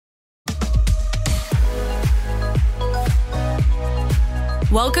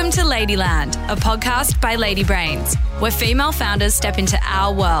Welcome to Ladyland, a podcast by Lady Brains, where female founders step into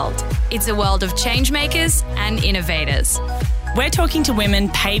our world. It's a world of change makers and innovators. We're talking to women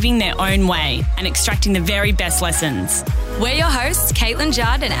paving their own way and extracting the very best lessons. We're your hosts, Caitlin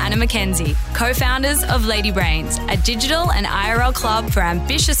Judd and Anna McKenzie, co-founders of Lady Brains, a digital and IRL club for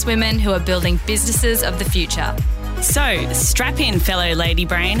ambitious women who are building businesses of the future. So strap in, fellow Lady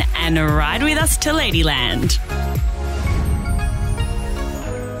Brain, and ride with us to Ladyland.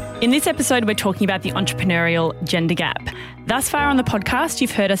 In this episode, we're talking about the entrepreneurial gender gap. Thus far on the podcast,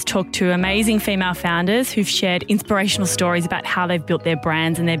 you've heard us talk to amazing female founders who've shared inspirational stories about how they've built their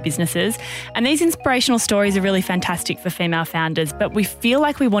brands and their businesses. And these inspirational stories are really fantastic for female founders, but we feel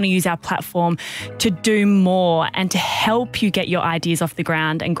like we want to use our platform to do more and to help you get your ideas off the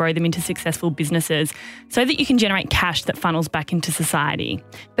ground and grow them into successful businesses so that you can generate cash that funnels back into society.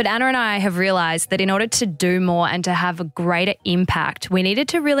 But Anna and I have realised that in order to do more and to have a greater impact, we needed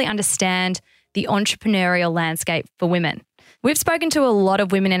to really understand the entrepreneurial landscape for women. We've spoken to a lot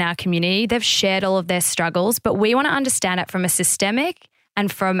of women in our community. They've shared all of their struggles, but we want to understand it from a systemic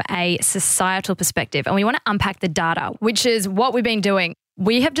and from a societal perspective. And we want to unpack the data, which is what we've been doing.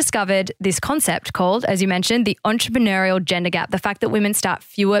 We have discovered this concept called, as you mentioned, the entrepreneurial gender gap, the fact that women start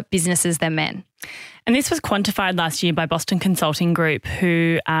fewer businesses than men. And this was quantified last year by Boston Consulting Group,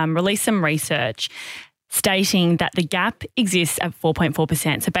 who released some research stating that the gap exists at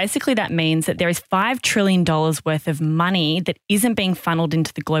 4.4%. So basically that means that there is $5 trillion worth of money that isn't being funneled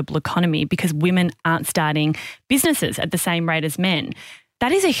into the global economy because women aren't starting businesses at the same rate as men.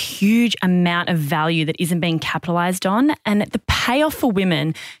 That is a huge amount of value that isn't being capitalised on, and the payoff for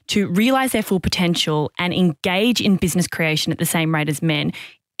women to realise their full potential and engage in business creation at the same rate as men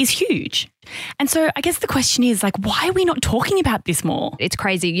is huge. And so I guess the question is, why are we not talking about this more? It's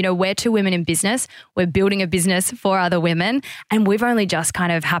crazy. You know, we're two women in business. We're building a business for other women, and we've only just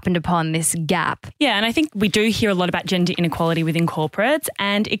kind of happened upon this gap. Yeah, and I think we do hear a lot about gender inequality within corporates,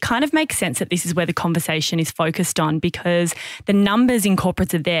 and it kind of makes sense that this is where the conversation is focused on because the numbers in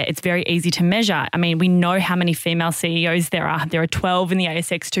corporates are there. It's very easy to measure. I mean, we know how many female CEOs there are. There are 12 in the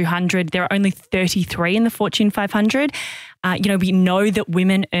ASX 200. There are only 33 in the Fortune 500. We know that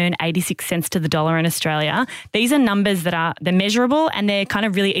women earn 86 cents to the dollar in Australia. These are numbers that they're measurable and they're kind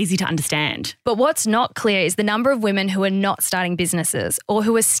of really easy to understand. But what's not clear is the number of women who are not starting businesses or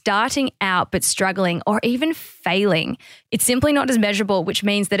who are starting out but struggling or even failing. It's simply not as measurable, which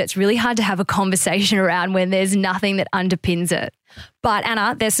means that it's really hard to have a conversation around when there's nothing that underpins it. But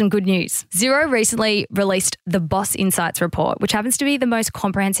Anna, there's some good news. Xero recently released the Boss Insights report, which happens to be the most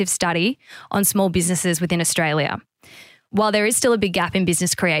comprehensive study on small businesses within Australia. While there is still a big gap in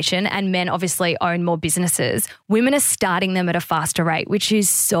business creation and men obviously own more businesses, women are starting them at a faster rate, which is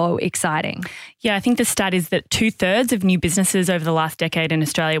so exciting. Yeah, I think the stat is that 2/3 of new businesses over the last decade in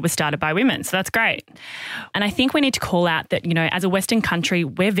Australia were started by women. So that's great. And I think we need to call out that, as a Western country,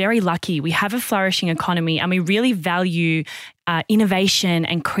 we're very lucky. We have a flourishing economy and we really value innovation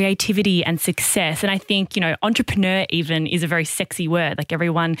and creativity and success. And I think, entrepreneur even is a very sexy word.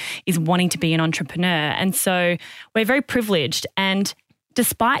 Everyone is wanting to be an entrepreneur. And so we're very privileged. And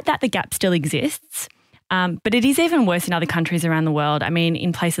despite that, the gap still exists. But it is even worse in other countries around the world. I mean,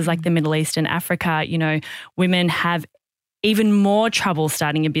 in places like the Middle East and Africa, women have even more trouble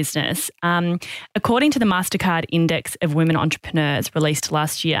starting a business. According to the MasterCard Index of Women Entrepreneurs released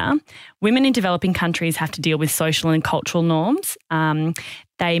last year, women in developing countries have to deal with social and cultural norms.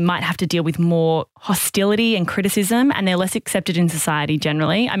 They might have to deal with more hostility and criticism, and they're less accepted in society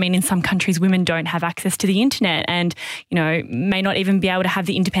generally. I mean, in some countries, women don't have access to the internet and, may not even be able to have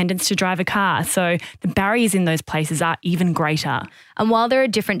the independence to drive a car. So the barriers in those places are even greater. And while there are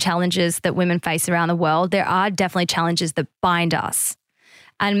different challenges that women face around the world, there are definitely challenges that bind us.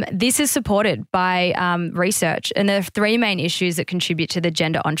 And this is supported by research. And there are three main issues that contribute to the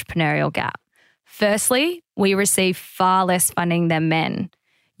gender entrepreneurial gap. Firstly, we receive far less funding than men.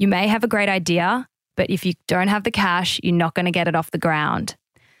 You may have a great idea, but if you don't have the cash, you're not going to get it off the ground.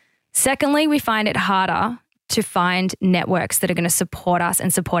 Secondly, we find it harder to find networks that are going to support us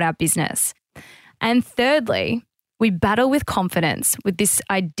and support our business. And thirdly, we battle with confidence, with this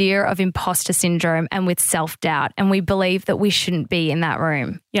idea of imposter syndrome and with self-doubt, and we believe that we shouldn't be in that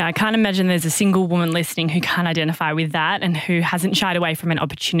room. Yeah, I can't imagine there's a single woman listening who can't identify with that and who hasn't shied away from an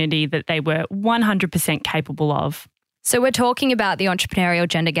opportunity that they were 100% capable of. So we're talking about the entrepreneurial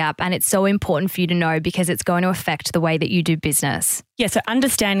gender gap, and it's so important for you to know because it's going to affect the way that you do business. Yeah, so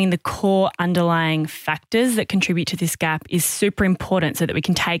understanding the core underlying factors that contribute to this gap is super important so that we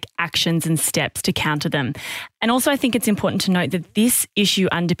can take actions and steps to counter them. And also I think it's important to note that this issue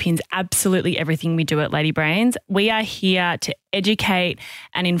underpins absolutely everything we do at Lady Brains. We are here to educate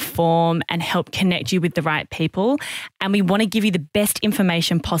and inform and help connect you with the right people. And we want to give you the best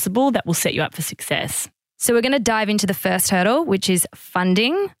information possible that will set you up for success. So we're going to dive into the first hurdle, which is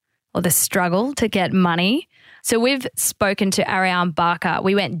funding or the struggle to get money. So we've spoken to Ariane Barker.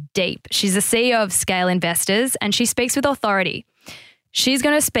 We went deep. She's the CEO of Scale Investors and she speaks with authority. She's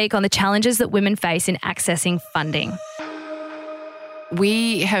going to speak on the challenges that women face in accessing funding.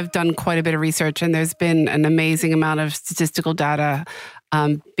 We have done quite a bit of research and there's been an amazing amount of statistical data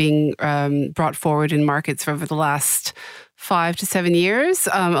being brought forward in markets over the last 5 to 7 years.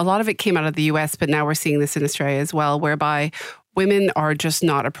 A lot of it came out of the US, but now we're seeing this in Australia as well, whereby women are just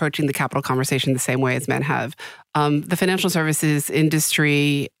not approaching the capital conversation the same way as men have. The financial services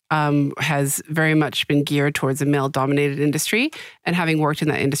industry has very much been geared towards a male-dominated industry. And having worked in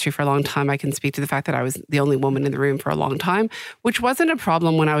that industry for a long time, I can speak to the fact that I was the only woman in the room for a long time, which wasn't a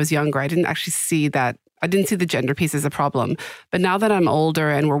problem when I was younger. I didn't actually see that. I didn't see the gender piece as a problem. But now that I'm older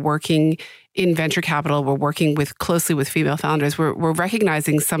and we're working in venture capital, we're working closely with female founders, we're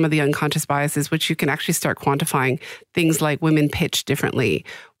recognizing some of the unconscious biases, which you can actually start quantifying. Things like women pitch differently.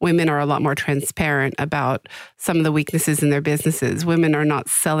 Women are a lot more transparent about some of the weaknesses in their businesses. Women are not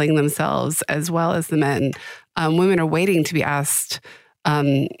selling themselves as well as the men. Women are waiting to be asked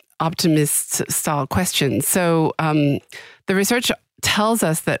optimist-style questions. So the research tells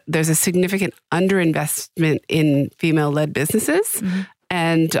us that there's a significant underinvestment in female-led businesses. Mm-hmm.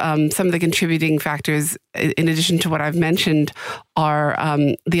 And some of the contributing factors, in addition to what I've mentioned, are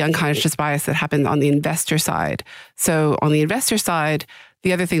the unconscious bias that happens on the investor side. So on the investor side,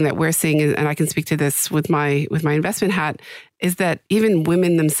 the other thing that we're seeing, is, and I can speak to this with my investment hat, is that even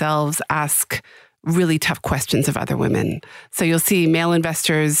women themselves ask really tough questions of other women. So you'll see male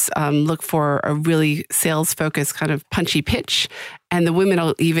investors look for a really sales-focused kind of punchy pitch, and the women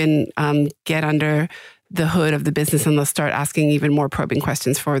will even get under the hood of the business and they'll start asking even more probing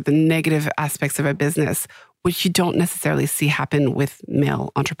questions for the negative aspects of a business, which you don't necessarily see happen with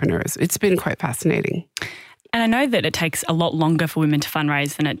male entrepreneurs. It's been quite fascinating. And I know that it takes a lot longer for women to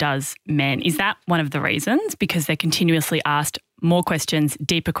fundraise than it does men. Is that one of the reasons? Because they're continuously asked more questions,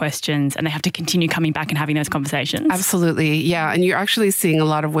 deeper questions, and they have to continue coming back and having those conversations? Absolutely, yeah. And you're actually seeing a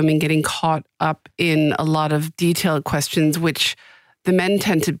lot of women getting caught up in a lot of detailed questions, which the men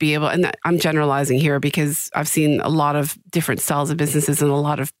tend to be able, and I'm generalizing here because I've seen a lot of different styles of businesses and a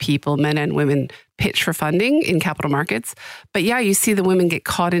lot of people, men and women, pitch for funding in capital markets. But yeah, you see the women get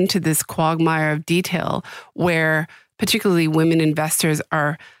caught into this quagmire of detail where particularly women investors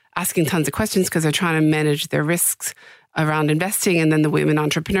are asking tons of questions because they're trying to manage their risks around investing. And then the women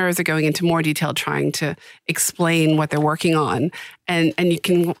entrepreneurs are going into more detail, trying to explain what they're working on. And you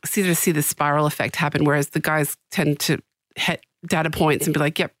can see the spiral effect happen, whereas the guys tend to hit data points and be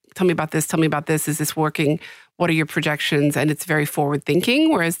like, yep, tell me about this. Is this working? What are your projections? And it's very forward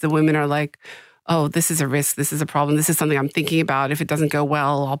thinking. Whereas the women are like, oh, this is a risk. This is a problem. This is something I'm thinking about. If it doesn't go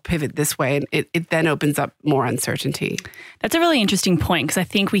well, I'll pivot this way. And it then opens up more uncertainty. That's a really interesting point because I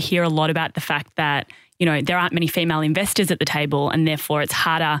think we hear a lot about the fact that, you know, there aren't many female investors at the table and therefore it's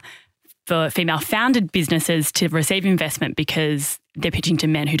harder for female-founded businesses to receive investment because they're pitching to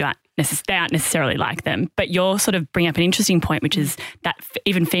men who they aren't necessarily like them. But you're sort of bringing up an interesting point, which is that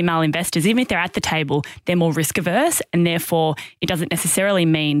even female investors, even if they're at the table, they're more risk-averse, and therefore it doesn't necessarily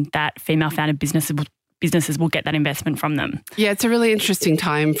mean that female-founded businesses will get that investment from them. Yeah, it's a really interesting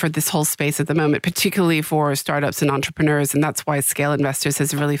time for this whole space at the moment, particularly for startups and entrepreneurs. And that's why Scale Investors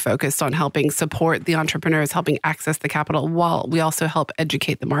has really focused on helping support the entrepreneurs, helping access the capital, while we also help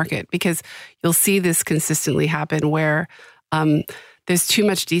educate the market. Because you'll see this consistently happen where there's too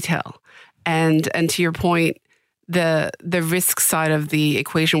much detail. And to your point, the risk side of the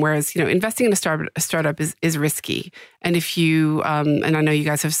equation, whereas, you know, investing in a startup is risky. And if you, and I know you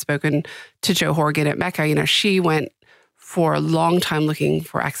guys have spoken to Jo Horgan at Mecca, you know, she went for a long time looking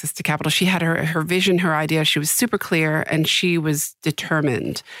for access to capital. She had her vision, her idea. She was super clear and she was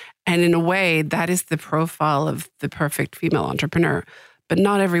determined. And in a way, that is the profile of the perfect female entrepreneur. But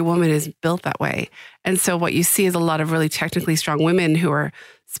not every woman is built that way. And so what you see is a lot of really technically strong women who are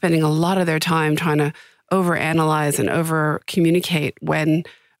spending a lot of their time trying to overanalyze and over-communicate when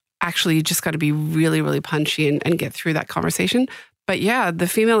actually you just got to be really, really punchy and get through that conversation. But yeah, the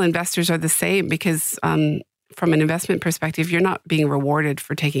female investors are the same because from an investment perspective, you're not being rewarded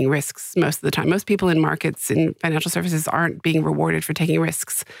for taking risks most of the time. Most people in markets in financial services aren't being rewarded for taking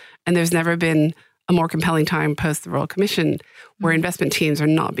risks. And there's never been a more compelling time post the Royal Commission where investment teams are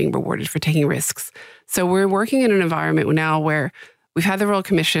not being rewarded for taking risks. So we're working in an environment now where we've had the Royal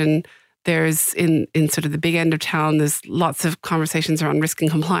Commission. There's in sort of the big end of town, there's lots of conversations around risk and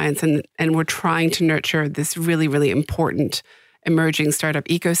compliance, and we're trying to nurture this really, really important emerging startup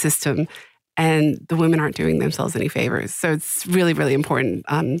ecosystem, and the women aren't doing themselves any favors. So it's really, really important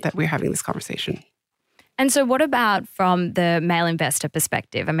that we're having this conversation. And so what about from the male investor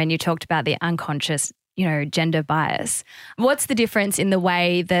perspective? I mean, you talked about the unconscious, gender bias. What's the difference in the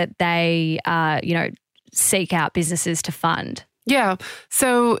way that they, seek out businesses to fund? Yeah.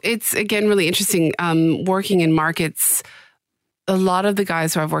 So it's, again, really interesting. Working in markets, a lot of the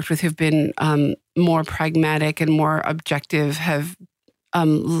guys who I've worked with who've been more pragmatic and more objective have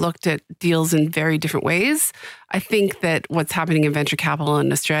looked at deals in very different ways. I think that what's happening in venture capital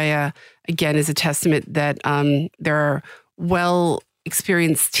in Australia, again, is a testament that there are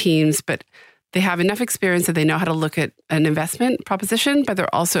well-experienced teams, but they have enough experience that they know how to look at an investment proposition, but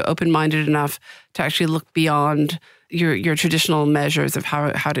they're also open-minded enough to actually look beyond your traditional measures of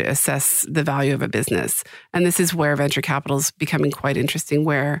how to assess the value of a business. And this is where venture capital is becoming quite interesting,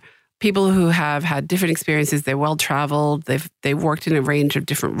 where people who have had different experiences, they're well-traveled, they've worked in a range of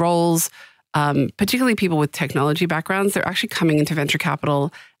different roles, particularly people with technology backgrounds, they're actually coming into venture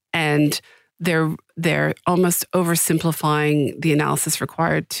capital and they're almost oversimplifying the analysis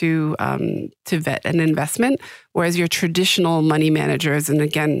required to vet an investment, whereas your traditional money managers, and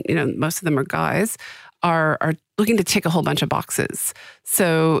again, most of them are guys, are looking to tick a whole bunch of boxes.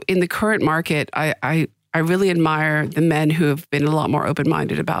 So in the current market, I really admire the men who have been a lot more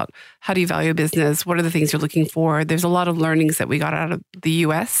open-minded about how do you value a business, what are the things you're looking for. There's a lot of learnings that we got out of the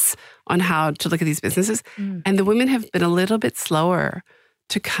US on how to look at these businesses. And the women have been a little bit slower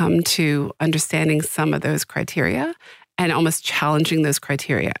to come to understanding some of those criteria and almost challenging those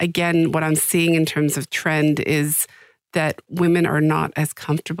criteria. Again, what I'm seeing in terms of trend is that women are not as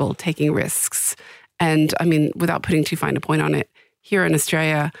comfortable taking risks. And I mean, without putting too fine a point on it, here in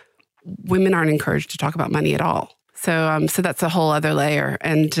Australia, women aren't encouraged to talk about money at all. So that's a whole other layer.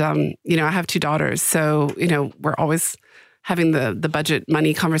 And, I have 2 daughters. So, we're always having the budget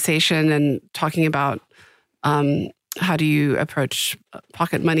money conversation and talking about how do you approach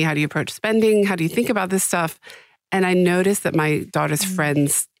pocket money? How do you approach spending? How do you think about this stuff? And I noticed that my daughter's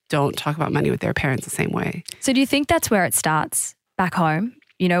friends don't talk about money with their parents the same way. So do you think that's where it starts back home?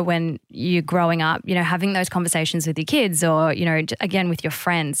 When you're growing up, having those conversations with your kids or, again, with your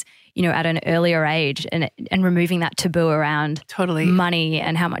friends, at an earlier age and removing that taboo around money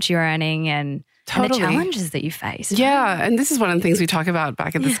and how much you're earning and the challenges that you face. Yeah. And this is one of the things we talk about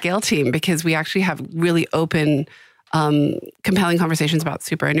back at the Scale team, because we actually have really open, compelling conversations about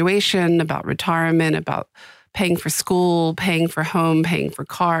superannuation, about retirement, about paying for school, paying for home, paying for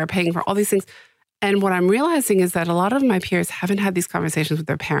car, paying for all these things. And what I'm realizing is that a lot of my peers haven't had these conversations with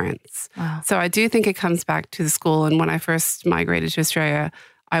their parents. Wow. So I do think it comes back to the school. And when I first migrated to Australia,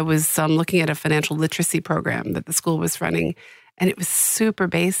 I was looking at a financial literacy program that the school was running, and it was super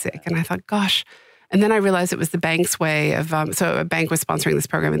basic. And I thought, gosh. And then I realized it was the bank's way of, so a bank was sponsoring this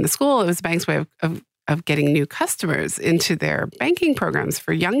program in the school. It was the bank's way of getting new customers into their banking programs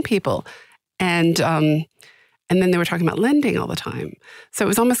for young people. And then they were talking about lending all the time. So it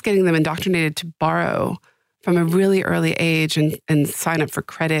was almost getting them indoctrinated to borrow from a really early age and sign up for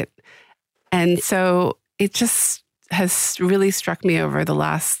credit. And so it just has really struck me over the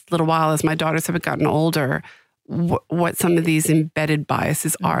last little while as my daughters have gotten older, what some of these embedded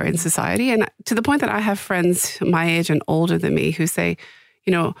biases are in society. And to the point that I have friends my age and older than me who say,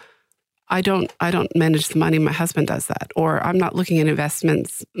 I don't manage the money, my husband does that. Or I'm not looking at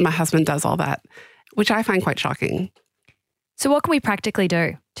investments, my husband does all that, which I find quite shocking. So what can we practically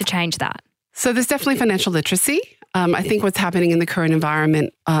do to change that? So there's definitely financial literacy. I think what's happening in the current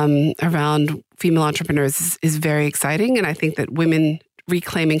environment around female entrepreneurs is very exciting. And I think that women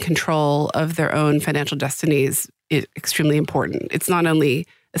reclaiming control of their own financial destinies is extremely important. It's not only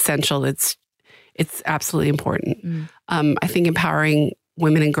essential, it's absolutely important. I think empowering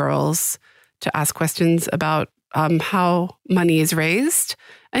women and girls to ask questions about how money is raised.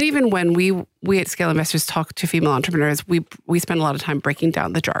 And even when we at Scale Investors talk to female entrepreneurs, we spend a lot of time breaking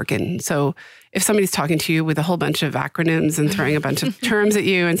down the jargon. So if somebody's talking to you with a whole bunch of acronyms and throwing a bunch of terms at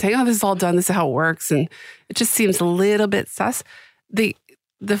you and saying, oh, this is all done, this is how it works, and it just seems a little bit sus. The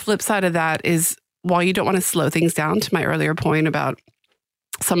flip side of that is, while you don't want to slow things down, to my earlier point about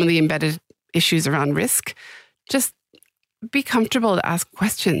some of the embedded issues around risk, just be comfortable to ask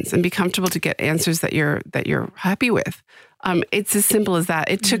questions and be comfortable to get answers that you're happy with. It's as simple as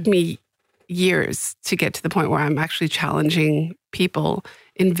that. It took me years to get to the point where I'm actually challenging people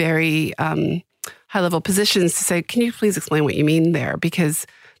in very high-level positions to say, can you please explain what you mean there? Because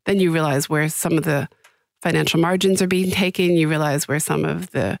then you realize where some of the financial margins are being taken. You realize where some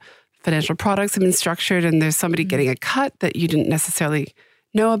of the financial products have been structured, and there's somebody getting a cut that you didn't necessarily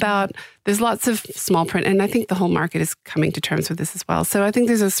know about. There's lots of small print, and I think the whole market is coming to terms with this as well. So I think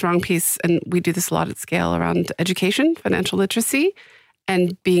there's a strong piece, and we do this a lot at scale around education, financial literacy,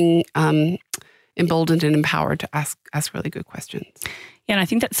 and being emboldened and empowered to ask really good questions. Yeah, and I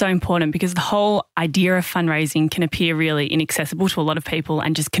think that's so important because the whole idea of fundraising can appear really inaccessible to a lot of people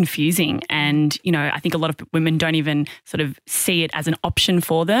and just confusing. And, I think a lot of women don't even sort of see it as an option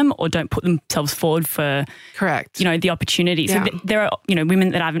for them or don't put themselves forward for, correct, the opportunity. Yeah. So there are,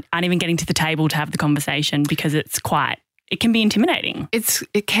 women that aren't even getting to the table to have the conversation because it can be intimidating.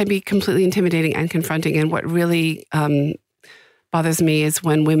 It can be completely intimidating and confronting. And what really bothers me is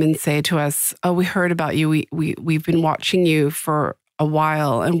when women say to us, "Oh, we heard about you. We've been watching you for a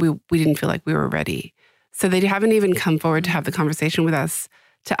while, and we didn't feel like we were ready." So they haven't even come forward to have the conversation with us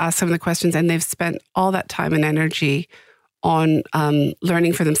to ask some of the questions, and they've spent all that time and energy on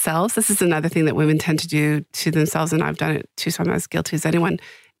learning for themselves. This is another thing that women tend to do to themselves, and I've done it too, so I'm as guilty as anyone,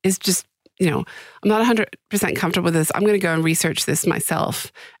 is just, I'm not 100% comfortable with this. I'm going to go and research this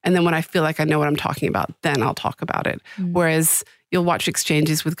myself. And then when I feel like I know what I'm talking about, then I'll talk about it. Whereas you'll watch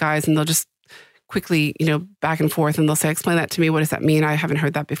exchanges with guys and they'll just quickly, back and forth, and they'll say, explain that to me. What does that mean? I haven't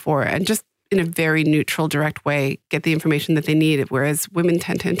heard that before. And just in a very neutral, direct way, get the information that they need. Whereas women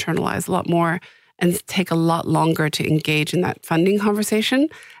tend to internalize a lot more and take a lot longer to engage in that funding conversation.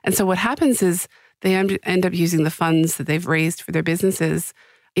 And so what happens is they end up using the funds that they've raised for their businesses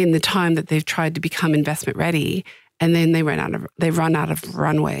in the time that they've tried to become investment ready. And then they run out of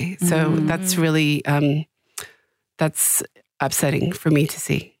runway. So that's really, that's upsetting for me to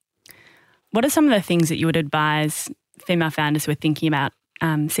see. What are some of the things that you would advise female founders who are thinking about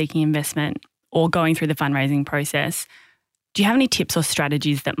seeking investment or going through the fundraising process? Do you have any tips or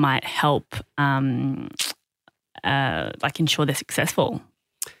strategies that might help ensure they're successful?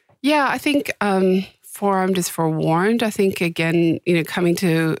 Yeah, I think forearmed is forewarned. I think, again, coming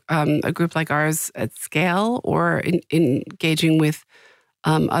to a group like ours at scale or engaging with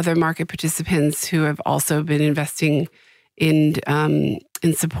other market participants who have also been investing in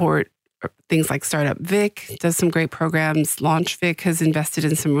support. Things like Startup Vic does some great programs. Launch Vic has invested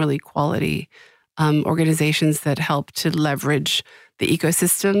in some really quality organizations that help to leverage the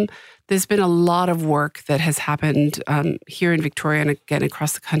ecosystem. There's been a lot of work that has happened here in Victoria and again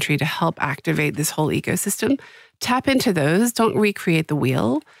across the country to help activate this whole ecosystem. Tap into those. Don't recreate the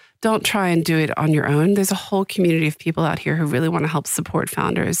wheel. Don't try and do it on your own. There's a whole community of people out here who really want to help support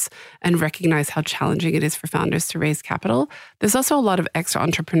founders and recognize how challenging it is for founders to raise capital. There's also a lot of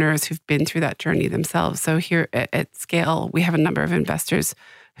ex-entrepreneurs who've been through that journey themselves. So here at Scale, we have a number of investors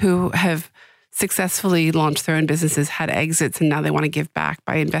who have successfully launched their own businesses, had exits, and now they want to give back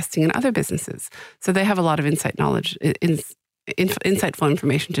by investing in other businesses. So they have a lot of insightful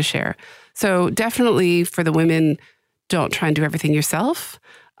information to share. So definitely for the women, don't try and do everything yourself.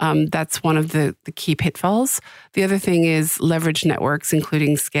 That's one of the key pitfalls. The other thing is leverage networks,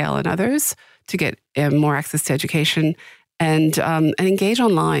 including Scale and others, to get more access to education and engage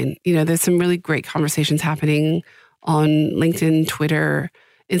online. There's some really great conversations happening on LinkedIn, Twitter,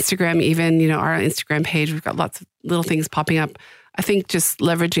 Instagram, even, our Instagram page. We've got lots of little things popping up. I think just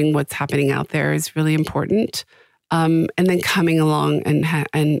leveraging what's happening out there is really important. And then coming along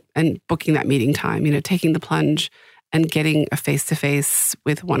and booking that meeting time, taking the plunge and getting a face-to-face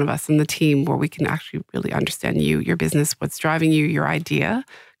with one of us on the team where we can actually really understand you, your business, what's driving you, your idea.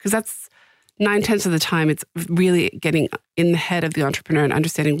 Because that's 9/10 of the time, it's really getting in the head of the entrepreneur and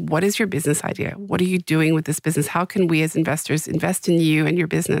understanding what is your business idea? What are you doing with this business? How can we as investors invest in you and your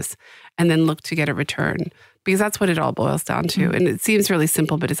business and then look to get a return? Because that's what it all boils down to. And it seems really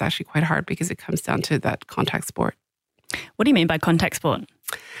simple, but it's actually quite hard because it comes down to that contact sport. What do you mean by contact sport?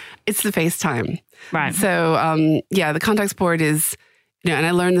 It's the FaceTime. Right. So, the contact sport is, and I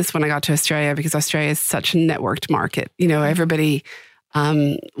learned this when I got to Australia because Australia is such a networked market. Everybody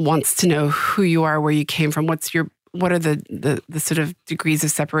wants to know who you are, where you came from, what are the sort of degrees of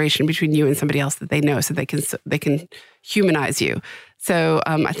separation between you and somebody else that they know so they can humanize you. So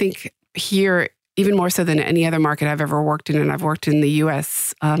I think here, even more so than any other market I've ever worked in, and I've worked in the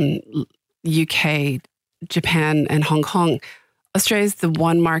US, UK, Japan, and Hong Kong, Australia is the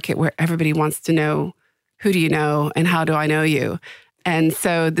one market where everybody wants to know, who do you know and how do I know you? And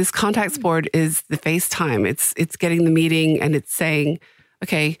so this contacts board is the FaceTime. It's getting the meeting and it's saying,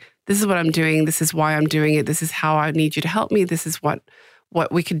 okay, this is what I'm doing. This is why I'm doing it. This is how I need you to help me. This is what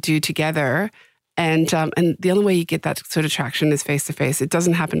we could do together. And the only way you get that sort of traction is face-to-face. It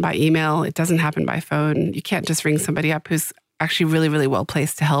doesn't happen by email. It doesn't happen by phone. You can't just ring somebody up who's actually really, really well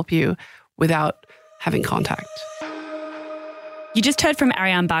placed to help you without having contact. You just heard from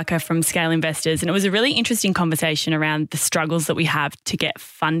Ariane Barker from Scale Investors, and it was a really interesting conversation around the struggles that we have to get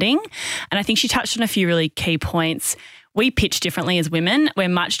funding. And I think she touched on a few really key points. We pitch differently as women. We're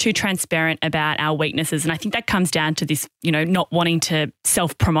much too transparent about our weaknesses. And I think that comes down to this, not wanting to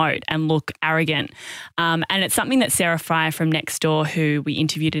self-promote and look arrogant. And it's something that Sarah Fryer from Nextdoor, who we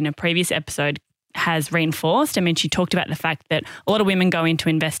interviewed in a previous episode, has reinforced. I mean, she talked about the fact that a lot of women go into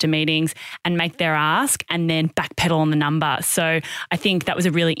investor meetings and make their ask and then backpedal on the number. So I think that was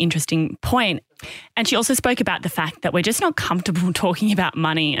a really interesting point. And she also spoke about the fact that we're just not comfortable talking about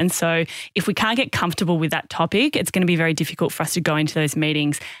money. And so if we can't get comfortable with that topic, it's going to be very difficult for us to go into those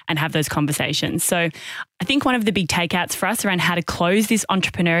meetings and have those conversations. So I think one of the big takeouts for us around how to close this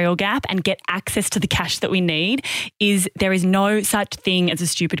entrepreneurial gap and get access to the cash that we need is there is no such thing as a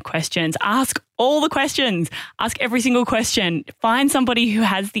stupid questions. Ask all the questions. Ask every single question. Find somebody who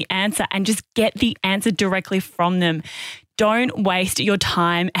has the answer and just get the answer directly from them. Don't waste your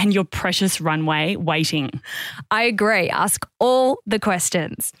time and your precious runway waiting. I agree. Ask all the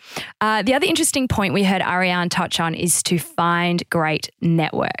questions. The other interesting point we heard Ariane touch on is to find great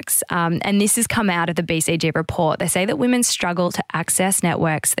networks. And this has come out of the BCG report. They say that women struggle to access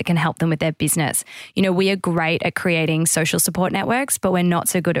networks that can help them with their business. We are great at creating social support networks, but we're not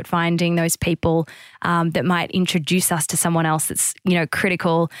so good at finding those people that might introduce us to someone else that's,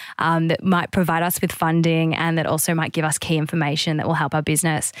 critical, that might provide us with funding and that also might give us key information that will help our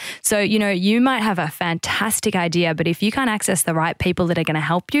business. So, you might have a fantastic idea, but if you can't access the right people that are going to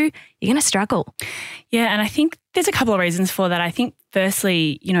help you, you're going to struggle. Yeah, and I think there's a couple of reasons for that. I think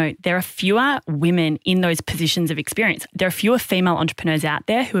firstly, there are fewer women in those positions of experience. There are fewer female entrepreneurs out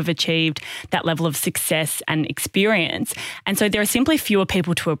there who have achieved that level of success and experience. And so there are simply fewer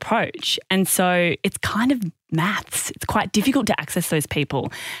people to approach. And so it's kind of maths. It's quite difficult to access those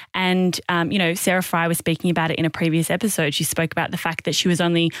people. And, Sarah Fryer was speaking about it in a previous episode. She spoke about the fact that she was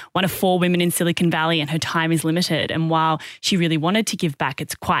only one of 4 women in Silicon Valley and her time is limited. And while she really wanted to give back,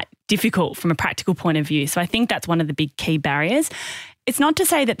 it's quite difficult from a practical point of view. So I think that's one of the big key barriers. It's not to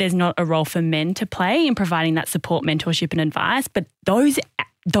say that there's not a role for men to play in providing that support, mentorship and advice, but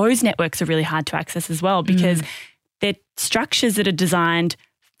those networks are really hard to access as well because they're structures that are designed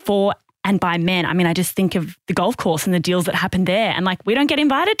for and by men. I mean, I just think of the golf course and the deals that happen there. And we don't get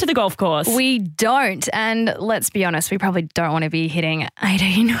invited to the golf course. We don't. And let's be honest, we probably don't want to be hitting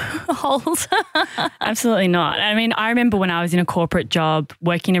 18 holes. Absolutely not. I mean, I remember when I was in a corporate job,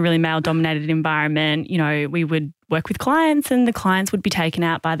 working in a really male-dominated environment, we would work with clients and the clients would be taken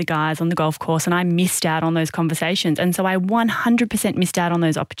out by the guys on the golf course and I missed out on those conversations. And so I 100% missed out on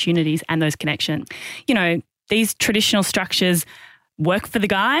those opportunities and those connections. These traditional structures work for the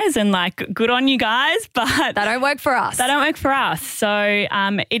guys and good on you guys, but they don't work for us. They don't work for us. So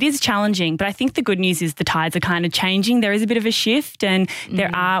it is challenging, but I think the good news is the tides are kind of changing. There is a bit of a shift and there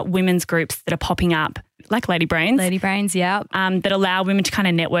are women's groups that are popping up like Lady Brains. Lady Brains, yeah. That allow women to kind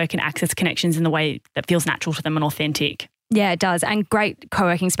of network and access connections in the way that feels natural to them and authentic. Yeah, it does. And great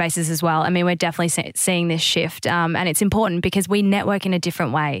co-working spaces as well. I mean, we're definitely seeing this shift and it's important because we network in a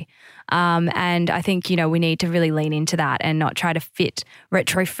different way. And I think, we need to really lean into that and not try to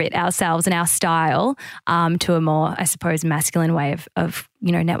retrofit ourselves and our style to a more, I suppose, masculine way of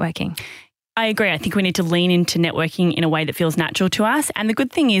networking. I agree. I think we need to lean into networking in a way that feels natural to us. And the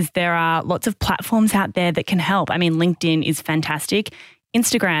good thing is there are lots of platforms out there that can help. I mean, LinkedIn is fantastic.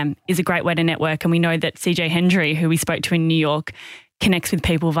 Instagram is a great way to network. And we know that CJ Hendry, who we spoke to in New York, connects with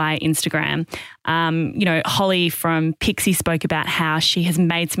people via Instagram. Holly from Pixie spoke about how she has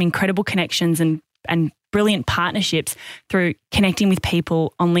made some incredible connections and brilliant partnerships through connecting with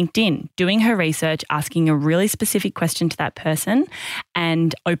people on LinkedIn, doing her research, asking a really specific question to that person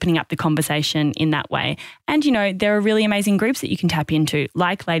and opening up the conversation in that way. And, there are really amazing groups that you can tap into,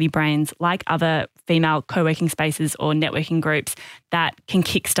 like Lady Brains, like other female co-working spaces or networking groups that can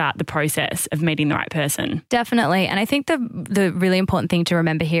kickstart the process of meeting the right person. Definitely. And I think the really important thing to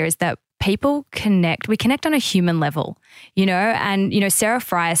remember here is that people connect. We connect on a human level, and, Sarah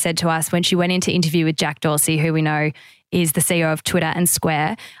Fryer said to us when she went in to interview with Jack Dorsey, who we know is the CEO of Twitter and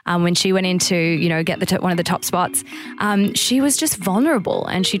Square. When she went into, get one of the top spots, she was just vulnerable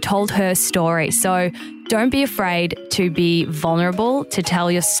and she told her story. So don't be afraid to be vulnerable, to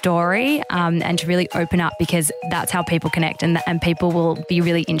tell your story, and to really open up, because that's how people connect, and people will be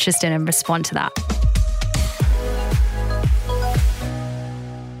really interested and respond to that.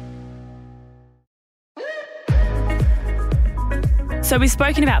 So we've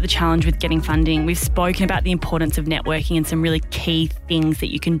spoken about the challenge with getting funding. We've spoken about the importance of networking and some really key things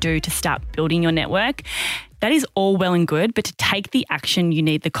that you can do to start building your network. That is all well and good, but to take the action, you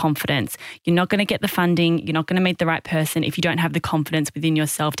need the confidence. You're not going to get the funding. You're not going to meet the right person if you don't have the confidence within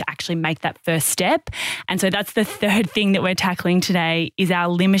yourself to actually make that first step. And so that's the third thing that we're tackling today, is our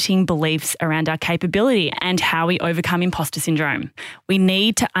limiting beliefs around our capability and how we overcome imposter syndrome. We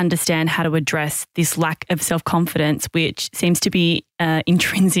need to understand how to address this lack of self-confidence, which seems to be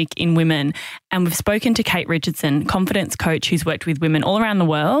intrinsic in women. And we've spoken to Kate Richardson, confidence coach who's worked with women all around the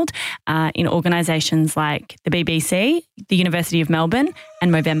world in organisations like the BBC, the University of Melbourne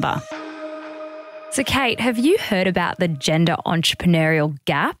and Movember. So Kate, have you heard about the gender entrepreneurial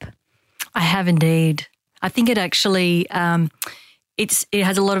gap? I have indeed. I think it actually it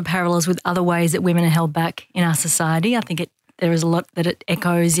has a lot of parallels with other ways that women are held back in our society. I think there is a lot that it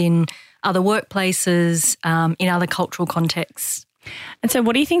echoes in other workplaces, in other cultural contexts. And so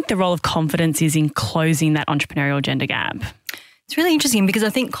what do you think the role of confidence is in closing that entrepreneurial gender gap? It's really interesting because I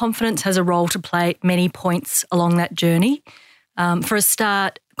think confidence has a role to play at many points along that journey. For a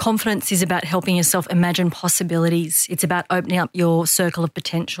start, confidence is about helping yourself imagine possibilities. It's about opening up your circle of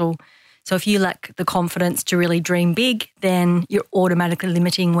potential. So if you lack the confidence to really dream big, then you're automatically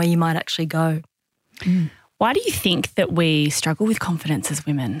limiting where you might actually go. Why do you think that we struggle with confidence as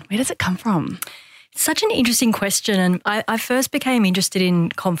women? Where does it come from? It's such an interesting question. And I first became interested in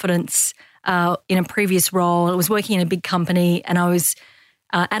confidence in a previous role. I was working in a big company and I was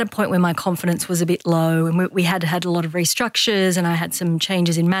at a point where my confidence was a bit low, and we had a lot of restructures and I had some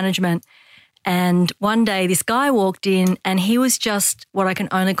changes in management. And one day this guy walked in and he was just what I can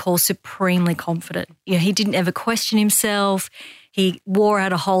only call supremely confident. He didn't ever question himself. He wore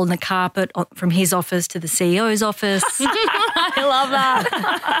out a hole in the carpet from his office to the CEO's office. I love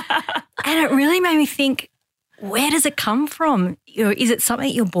that. And it really made me think, where does it come from? Is it something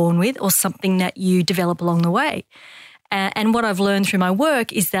you're born with or something that you develop along the way? And what I've learned through my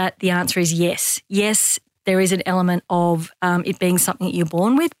work is that the answer is yes. Yes, there is an element of it being something that you're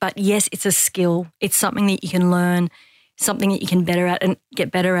born with, but yes, it's a skill. It's something that you can learn, something that you can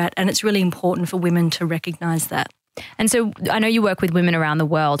get better at. And it's really important for women to recognise that. And so I know you work with women around the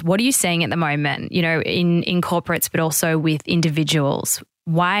world. What are you seeing at the moment, in corporates, but also with individuals?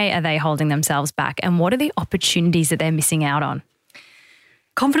 Why are they holding themselves back? And what are the opportunities that they're missing out on?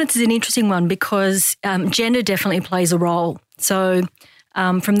 Confidence is an interesting one because gender definitely plays a role. So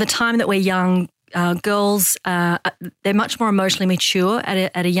from the time that we're young, girls, they're much more emotionally mature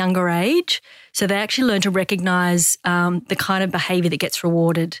at a younger age. So they actually learn to recognise the kind of behaviour that gets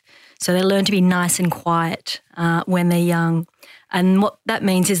rewarded. So they learn to be nice and quiet when they're young. And what that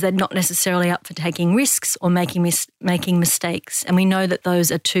means is they're not necessarily up for taking risks or making mistakes. And we know that those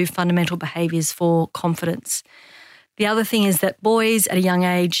are two fundamental behaviours for confidence. The other thing is that boys at a young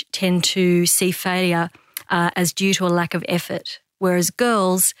age tend to see failure as due to a lack of effort, whereas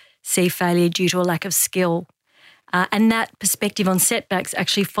girls see failure due to a lack of skill. And that perspective on setbacks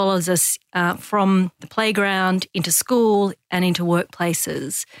actually follows us from the playground into school and into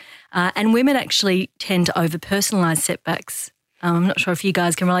workplaces. And women actually tend to over-personalise setbacks. I'm not sure if you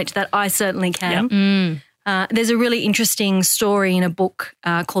guys can relate to that. I certainly can. Yep. There's a really interesting story in a book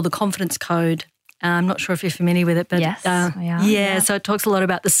called The Confidence Code. I'm not sure if you're familiar with it, but yes, so it talks a lot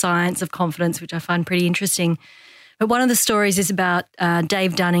about the science of confidence, which I find pretty interesting. But one of the stories is about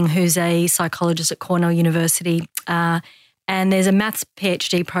Dave Dunning, who's a psychologist at Cornell University, and there's a maths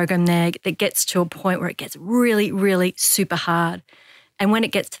PhD program there that gets to a point where it gets really, really super hard. And when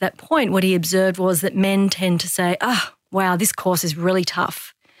it gets to that point, what he observed was that men tend to say, oh, wow, this course is really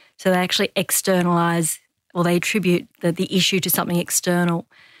tough. So they actually externalise or they attribute the issue to something external,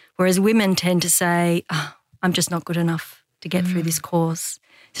 whereas women tend to say, oh, I'm just not good enough to get through this course.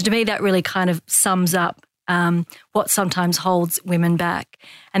 So to me, that really kind of sums up what sometimes holds women back.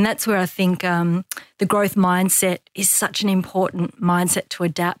 And that's where I think the growth mindset is such an important mindset to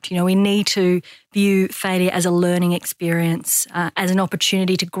adapt. We need to view failure as a learning experience, as an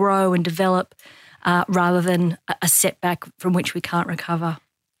opportunity to grow and develop rather than a setback from which we can't recover.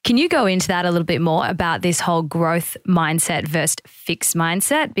 Can you go into that a little bit more about this whole growth mindset versus fixed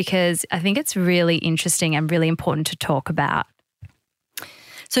mindset? Because I think it's really interesting and really important to talk about.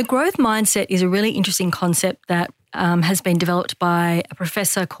 So growth mindset is a really interesting concept that has been developed by a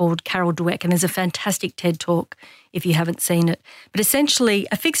professor called Carol Dweck, and there's a fantastic TED Talk if you haven't seen it. But essentially,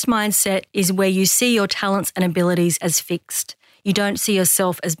 a fixed mindset is where you see your talents and abilities as fixed. You don't see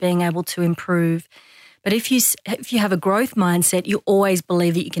yourself as being able to improve. But if you have a growth mindset, you always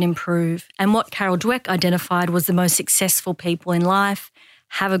believe that you can improve. And what Carol Dweck identified was the most successful people in life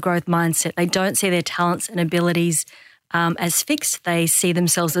have a growth mindset. They don't see their talents and abilities as fixed. They see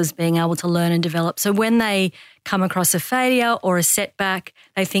themselves as being able to learn and develop. So when they come across a failure or a setback,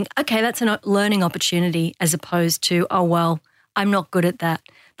 they think, okay, that's a learning opportunity, as opposed to, oh, well, I'm not good at that.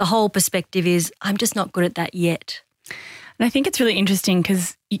 The whole perspective is, I'm just not good at that yet. And I think it's really interesting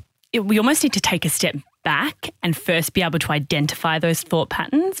because we almost need to take a step back and first be able to identify those thought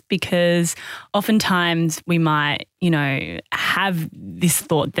patterns, because oftentimes we might, have this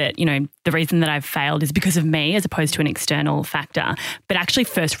thought that, the reason that I've failed is because of me as opposed to an external factor. But actually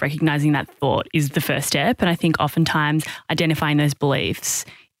first recognizing that thought is the first step. And I think oftentimes identifying those beliefs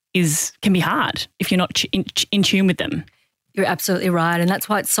can be hard if you're not in tune with them. You're absolutely right. And that's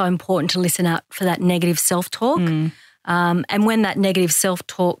why it's so important to listen out for that negative self-talk. And when that negative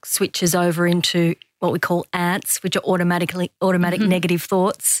self-talk switches over into what we call ants, which are automatic negative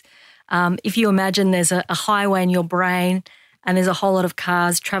thoughts. If you imagine there's a highway in your brain and there's a whole lot of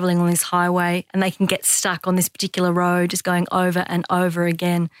cars travelling on this highway and they can get stuck on this particular road just going over and over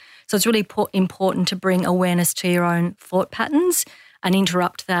again. So it's really important to bring awareness to your own thought patterns and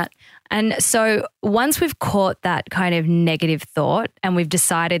interrupt that. And so once we've caught that kind of negative thought and we've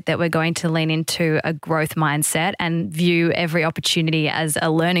decided that we're going to lean into a growth mindset and view every opportunity as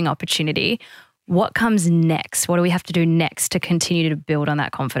a learning opportunity, what comes next? What do we have to do next to continue to build on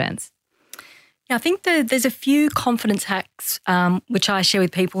that confidence? Yeah, I think there's a few confidence hacks which I share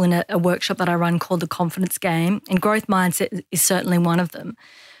with people in a workshop that I run called The Confidence Game, and growth mindset is certainly one of them.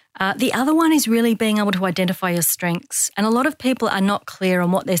 The other one is really being able to identify your strengths. And a lot of people are not clear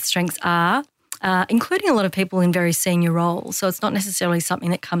on what their strengths are, including a lot of people in very senior roles. So it's not necessarily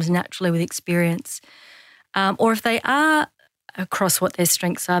something that comes naturally with experience. Or if they are across what their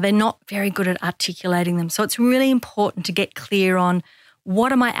strengths are, they're not very good at articulating them. So it's really important to get clear on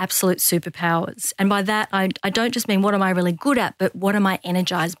what are my absolute superpowers. And by that, I don't just mean what am I really good at, but what am I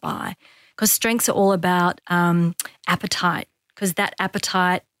energized by? Because strengths are all about appetite, because that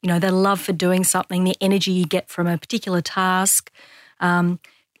appetite, the love for doing something, the energy you get from a particular task,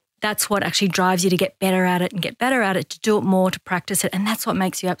 that's what actually drives you to get better at it and get better at it, to do it more, to practice it. And that's what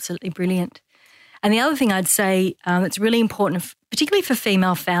makes you absolutely brilliant. And the other thing I'd say that's really important, particularly for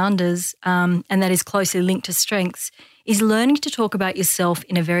female founders, and that is closely linked to strengths, is learning to talk about yourself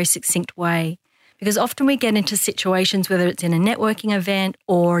in a very succinct way. Because often we get into situations, whether it's in a networking event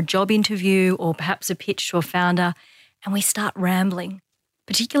or a job interview or perhaps a pitch to a founder, and we start rambling,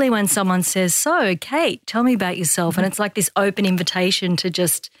 particularly when someone says, so, Kate, tell me about yourself. And it's like this open invitation to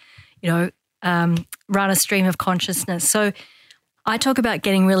just, run a stream of consciousness. So I talk about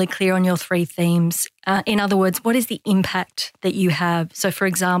getting really clear on your three themes. In other words, what is the impact that you have? So, for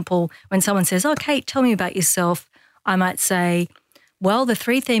example, when someone says, oh, Kate, tell me about yourself, I might say, well, the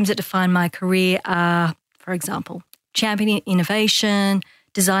three themes that define my career are, for example, championing innovation,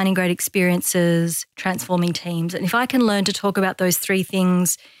 designing great experiences, transforming teams. And if I can learn to talk about those three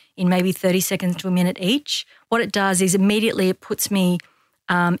things in maybe 30 seconds to a minute each, what it does is immediately it puts me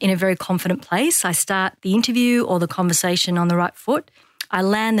in a very confident place. I start the interview or the conversation on the right foot. I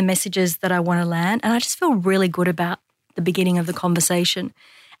land the messages that I want to land, and I just feel really good about the beginning of the conversation.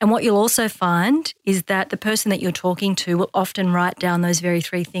 And what you'll also find is that the person that you're talking to will often write down those very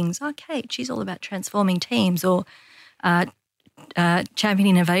three things. Oh, Kate, she's all about transforming teams or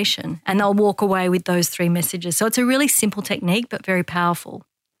championing innovation, and they'll walk away with those three messages. So it's a really simple technique, but very powerful.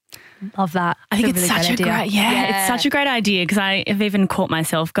 Love that. I think it's such a great, it's such a great idea, because I have even caught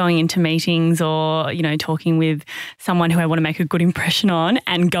myself going into meetings or, talking with someone who I want to make a good impression on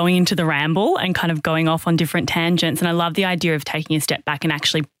and going into the ramble and kind of going off on different tangents. And I love the idea of taking a step back and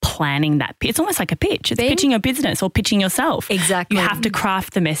actually planning that. It's almost like a pitch. It's pitching your business or pitching yourself. Exactly. You have to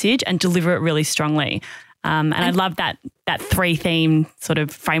craft the message and deliver it really strongly. And I love that three-theme sort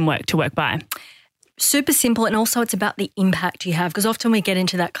of framework to work by. Super simple, and also it's about the impact you have, because often we get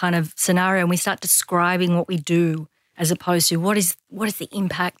into that kind of scenario and we start describing what we do as opposed to what is the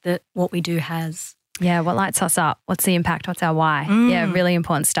impact that what we do has. Yeah, what lights us up? What's the impact? What's our why? Yeah, really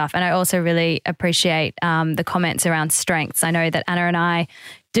important stuff. And I also really appreciate the comments around strengths. I know that Anna and I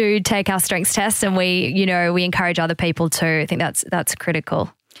do take our strengths tests, and we encourage other people too. I think that's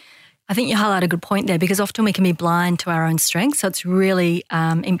critical. I think you highlight a good point there, because often we can be blind to our own strengths. So it's really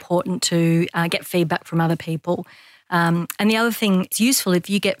important to get feedback from other people. And the other thing, it's useful if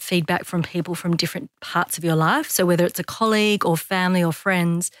you get feedback from people from different parts of your life. So whether it's a colleague or family or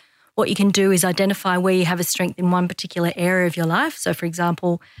friends, what you can do is identify where you have a strength in one particular area of your life. So for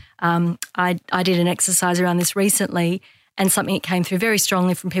example, I did an exercise around this recently, and something that came through very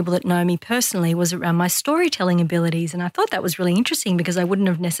strongly from people that know me personally was around my storytelling abilities. And I thought that was really interesting because I wouldn't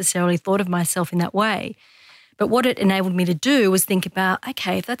have necessarily thought of myself in that way. But what it enabled me to do was think about,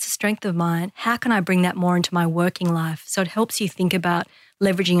 okay, if that's a strength of mine, how can I bring that more into my working life? So it helps you think about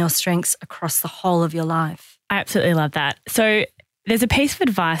leveraging your strengths across the whole of your life. I absolutely love that. So there's a piece of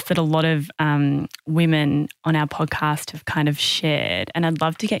advice that a lot of women on our podcast have kind of shared, and I'd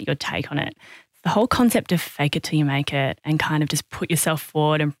love to get your take on it. The whole concept of fake it till you make it and kind of just put yourself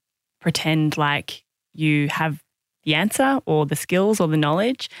forward and pretend like you have the answer or the skills or the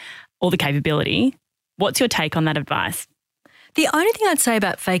knowledge or the capability. What's your take on that advice? The only thing I'd say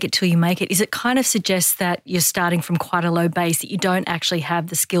about fake it till you make it is it kind of suggests that you're starting from quite a low base, that you don't actually have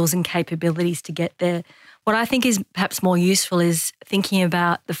the skills and capabilities to get there. What I think is perhaps more useful is thinking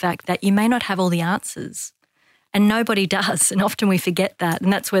about the fact that you may not have all the answers. And nobody does, and often we forget that,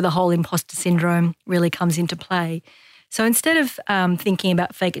 and that's where the whole imposter syndrome really comes into play. So instead of thinking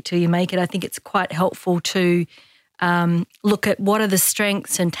about fake it till you make it, I think it's quite helpful to look at what are the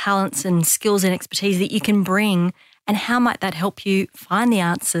strengths and talents and skills and expertise that you can bring, and how might that help you find the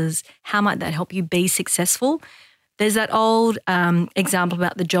answers? How might that help you be successful? There's that old example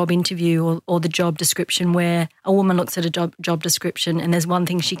about the job interview or the job description where a woman looks at a job description and there's one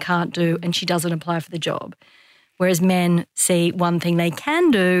thing she can't do and she doesn't apply for the job. Whereas men see one thing they can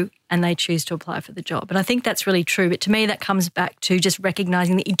do and they choose to apply for the job. And I think that's really true. But to me, that comes back to just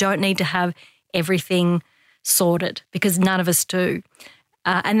recognising that you don't need to have everything sorted, because none of us do.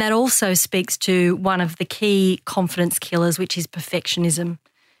 And that also speaks to one of the key confidence killers, which is perfectionism.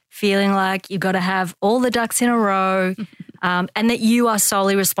 Feeling like you've got to have all the ducks in a row and that you are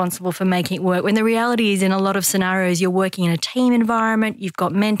solely responsible for making it work. When the reality is, in a lot of scenarios, you're working in a team environment, you've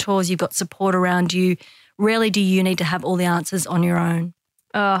got mentors, you've got support around you. Rarely do you need to have all the answers on your own.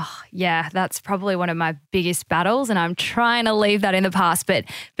 Oh, yeah, that's probably one of my biggest battles, and I'm trying to leave that in the past, but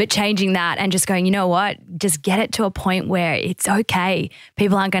changing that and just going, you know what, just get it to a point where it's okay.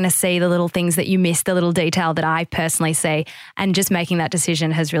 People aren't going to see the little things that you miss, the little detail that I personally see, and just making that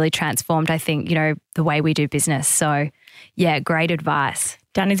decision has really transformed, I think, the way we do business. So, yeah, great advice.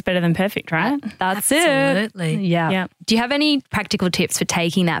 Done is better than perfect, right? That's Absolutely. it. Yeah. Do you have any practical tips for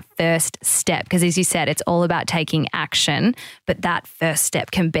taking that first step? Because as you said, it's all about taking action, but that first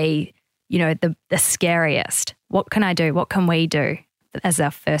step can be, the scariest. What can I do? What can we do as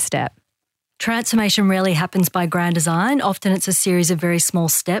our first step? Transformation rarely happens by grand design. Often it's a series of very small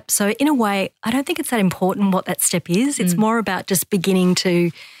steps. So in a way, I don't think it's that important what that step is. It's more about just beginning to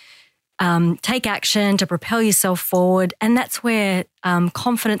take action, to propel yourself forward. And that's where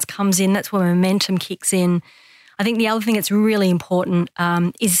confidence comes in. That's where momentum kicks in. I think the other thing that's really important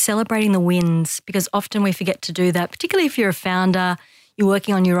is celebrating the wins, because often we forget to do that, particularly if you're a founder, you're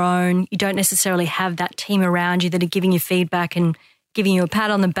working on your own, you don't necessarily have that team around you that are giving you feedback and giving you a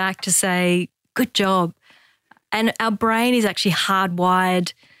pat on the back to say, good job. And our brain is actually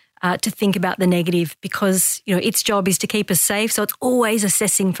hardwired to think about the negative because, its job is to keep us safe. So it's always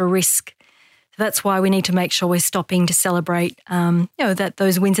assessing for risk. So that's why we need to make sure we're stopping to celebrate,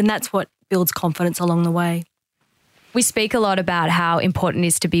 those wins. And that's what builds confidence along the way. We speak a lot about how important it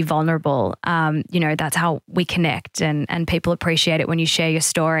is to be vulnerable. That's how we connect and people appreciate it when you share your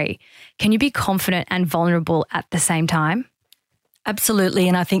story. Can you be confident and vulnerable at the same time? Absolutely.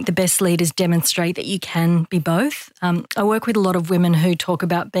 And I think the best leaders demonstrate that you can be both. I work with a lot of women who talk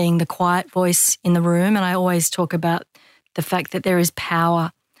about being the quiet voice in the room. And I always talk about the fact that there is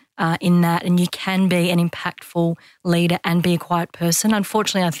power in that, and you can be an impactful leader and be a quiet person.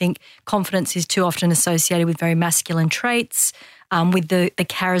 Unfortunately, I think confidence is too often associated with very masculine traits, with the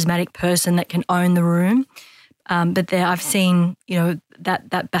charismatic person that can own the room. But there I've seen,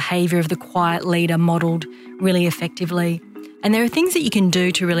 that behaviour of the quiet leader modelled really effectively. And there are things that you can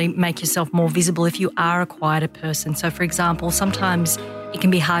do to really make yourself more visible if you are a quieter person. So, for example, sometimes it can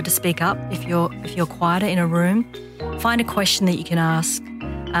be hard to speak up if you're quieter in a room. Find a question that you can ask.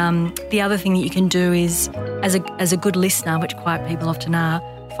 The other thing that you can do is, as a good listener, which quiet people often are,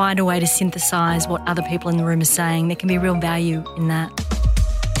 find a way to synthesise what other people in the room are saying. There can be real value in that.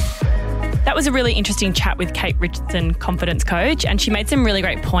 That was a really interesting chat with Kate Richardson, confidence coach, and she made some really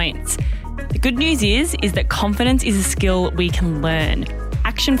great points. The good news is that confidence is a skill we can learn.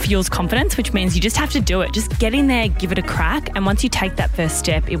 Action fuels confidence, which means you just have to do it. Just get in there, give it a crack, and once you take that first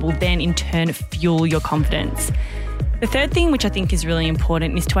step, it will then in turn fuel your confidence. The third thing, which I think is really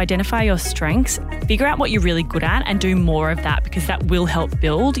important, is to identify your strengths, figure out what you're really good at and do more of that, because that will help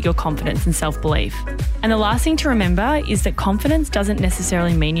build your confidence and self-belief. And the last thing to remember is that confidence doesn't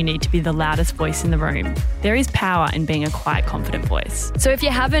necessarily mean you need to be the loudest voice in the room. There is power in being a quiet, confident voice. So if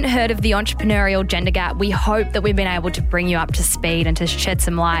you haven't heard of the entrepreneurial gender gap, we hope that we've been able to bring you up to speed and to shed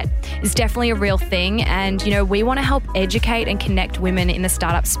some light. It's definitely a real thing. And, we want to help educate and connect women in the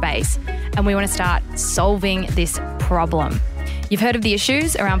startup space. And we want to start solving this problem. You've heard of the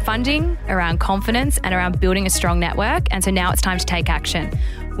issues around funding, around confidence, and around building a strong network. And so now it's time to take action.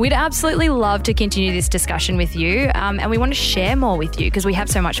 We'd absolutely love to continue this discussion with you, and we want to share more with you because we have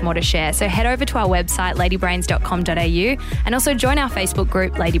so much more to share. So head over to our website, ladybrains.com.au, and also join our Facebook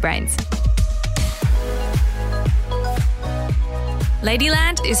group, Ladybrains.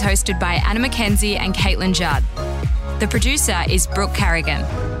 Ladyland is hosted by Anna Mackenzie and Caitlin Judd. The producer is Brooke Carrigan.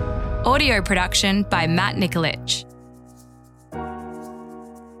 Audio production by Matt Nikolic.